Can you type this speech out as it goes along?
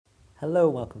Hello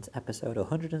and welcome to episode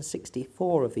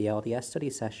 164 of the LDS study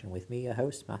session with me, your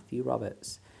host, Matthew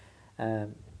Roberts.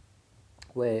 It's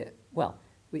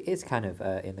kind of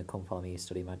in the Come Follow Me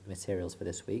study materials for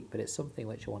this week, but it's something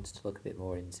which I wanted to look a bit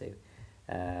more into.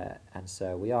 And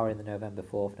so we are in the November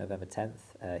 4th, November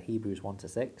 10th, Hebrews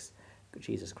 1-6,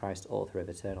 Jesus Christ, author of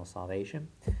eternal salvation.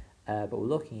 But we're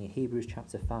looking at Hebrews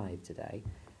chapter 5 today.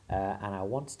 And I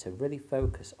wanted to really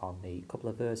focus on the couple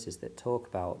of verses that talk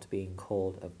about being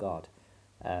called of God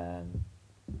and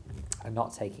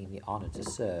not taking the honour to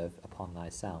serve upon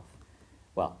thyself.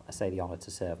 Well, I say the honour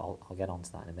to serve, I'll get on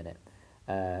to that in a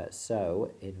minute.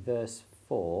 So in verse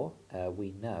 4,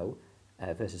 we know,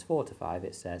 verses 4-5,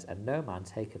 it says, "And no man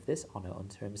taketh this honour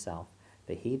unto himself,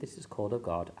 but he that is called of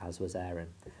God, as was Aaron.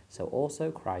 So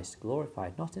also Christ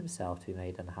glorified not himself to be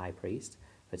made an high priest,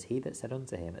 but he that said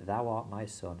unto him, Thou art my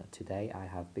son, today I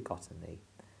have begotten thee.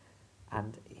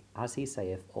 And as he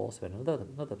saith also in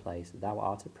another place, Thou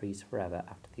art a priest forever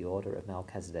after the order of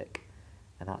Melchizedek."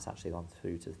 And that's actually gone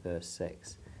through to verse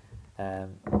 6.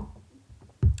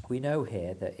 We know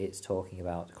here that it's talking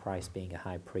about Christ being a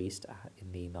high priest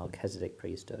in the Melchizedek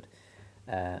priesthood.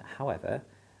 However,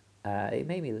 it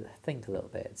made me think a little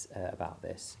bit about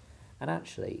this. And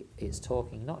actually, it's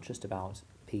talking not just about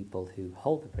people who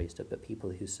hold the priesthood, but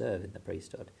people who serve in the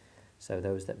priesthood. So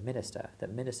those that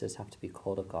ministers have to be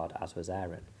called of God, as was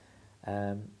Aaron.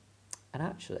 And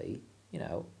actually,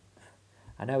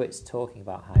 I know it's talking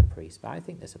about high priest, but I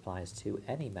think this applies to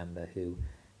any member who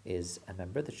is a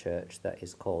member of the church that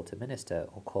is called to minister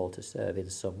or called to serve in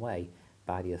some way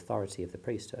by the authority of the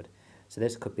priesthood. So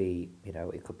this could be,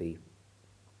 it could be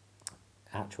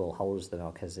actual holders of the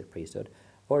Melchizedek priesthood,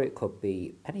 or it could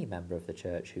be any member of the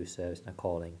church who serves in a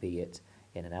calling, be it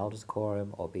in an elders'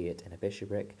 quorum, or be it in a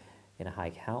bishopric, in a high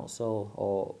council,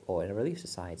 or in a relief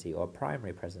society, or a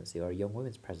primary presidency, or a young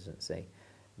women's presidency.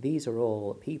 These are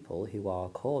all people who are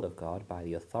called of God by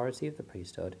the authority of the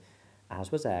priesthood,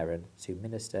 as was Aaron, to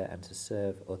minister and to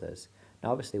serve others.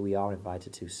 Now, obviously, we are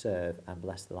invited to serve and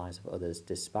bless the lives of others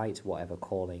despite whatever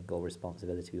calling or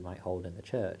responsibility we might hold in the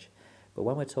church. But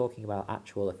when we're talking about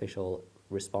actual official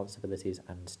responsibilities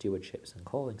and stewardships and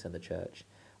callings in the church,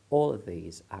 all of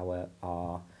these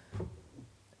are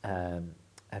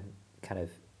kind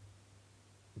of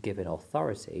given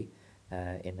authority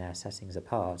in their settings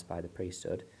apart by the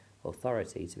priesthood,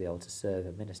 authority to be able to serve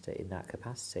and minister in that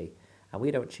capacity. And we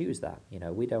don't choose that.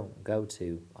 We don't go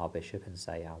to our bishop and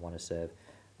say, I want to serve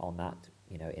on that,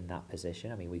 in that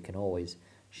position. I mean, we can always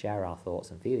share our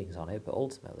thoughts and feelings on it, but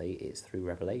ultimately it's through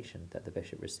revelation that the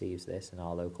bishop receives this and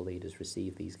our local leaders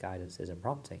receive these guidances and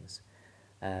promptings.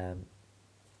 And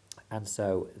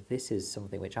so this is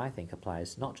something which I think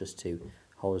applies not just to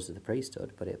holders of the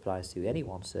priesthood, but it applies to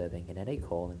anyone serving in any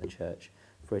call in the church,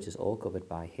 for it is all covered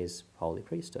by his holy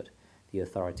priesthood, the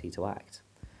authority to act.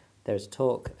 There's a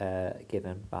talk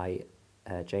given by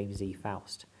James E.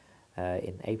 Faust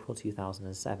in April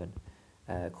 2007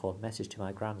 called Message to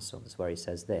My Grandsons, where he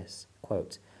says this,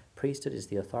 quote, "Priesthood is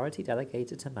the authority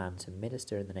delegated to man to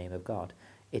minister in the name of God.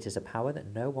 It is a power that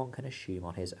no one can assume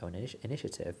on his own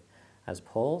initiative. As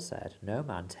Paul said, no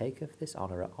man taketh this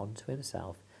honour unto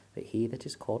himself, but he that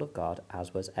is called of God,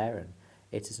 as was Aaron.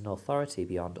 It is an authority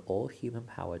beyond all human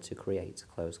power to create,"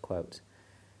 close quote.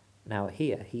 Now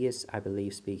here, he is, I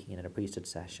believe, speaking in a priesthood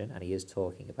session, and he is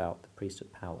talking about the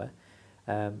priesthood power,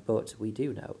 but we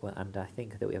do know, and I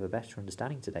think that we have a better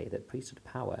understanding today, that priesthood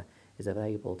power is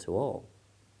available to all.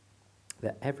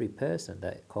 That every person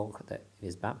that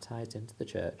is baptized into the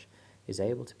church is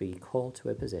able to be called to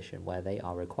a position where they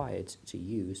are required to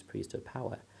use priesthood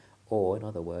power, or in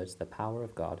other words, the power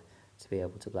of God to be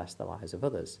able to bless the lives of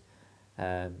others.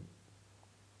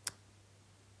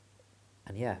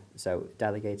 So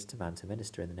delegated to man to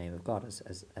minister in the name of God,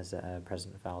 as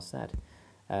President Val said.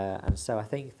 And so I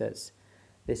think that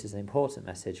this is an important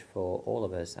message for all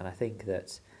of us, and I think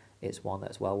that it's one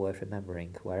that's well worth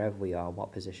remembering wherever we are and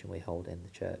what position we hold in the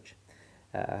church.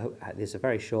 This is a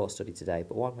very short study today,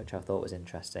 but one which I thought was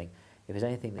interesting. If there's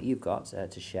anything that you've got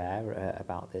to share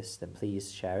about this, then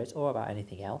please share it, or about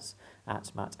anything else,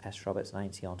 at Matt S.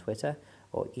 Roberts90 on Twitter,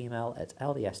 or email at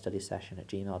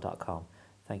ldsstudysession@gmail.com.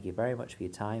 Thank you very much for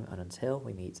your time, and until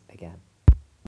we meet again.